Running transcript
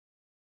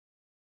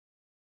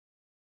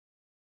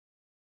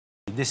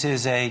This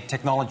is a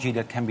technology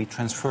that can be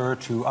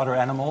transferred to other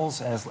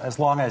animals as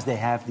long as they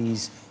have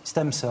these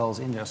stem cells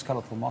in their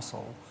skeletal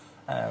muscle,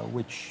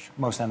 which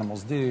most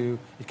animals do.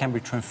 It can be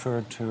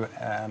transferred to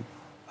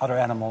other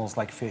animals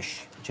like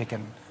fish,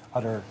 chicken,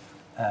 other,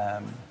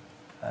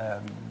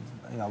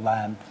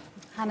 lamb.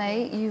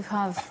 Hanne, you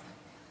have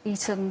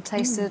eaten,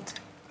 tasted,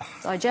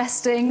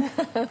 digesting.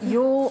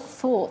 Your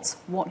thoughts,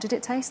 what did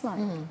it taste like?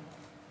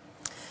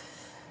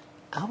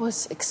 I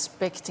was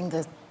expecting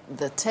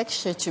the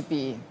texture to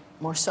be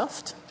more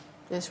soft.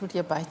 There's really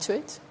a bite to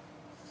it.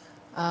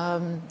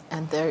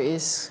 And there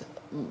is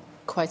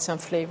quite some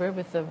flavor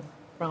with the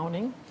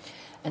browning.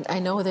 And I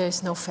know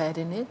there's no fat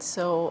in it,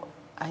 so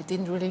I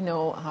didn't really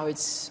know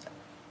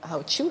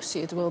how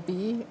juicy it will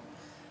be.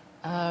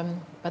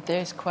 But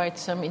there's quite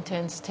some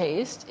intense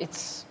taste.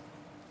 It's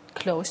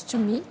close to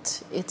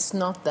meat. It's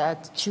not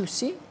that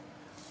juicy,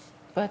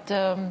 but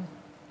the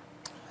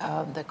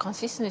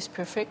consistency is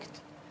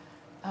perfect.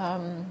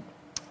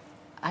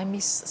 I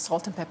miss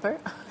salt and pepper.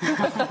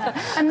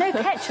 And no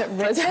ketchup,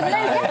 Richard.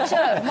 No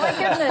ketchup. My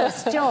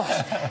goodness, Josh.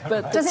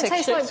 But does it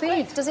taste like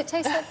beef? Does it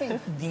taste like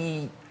beef?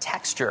 The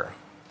texture,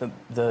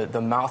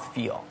 the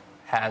mouthfeel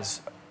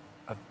has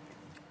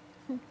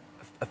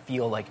a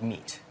feel like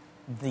meat.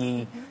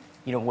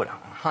 What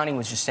Hanne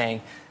was just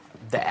saying,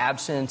 the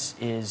absence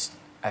is,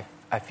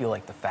 I feel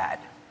like the fat.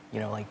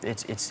 Like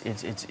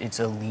it's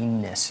a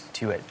leanness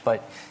to it,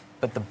 but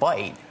the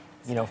bite,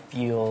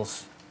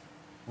 feels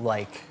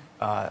like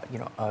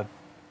a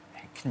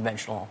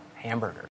conventional hamburger.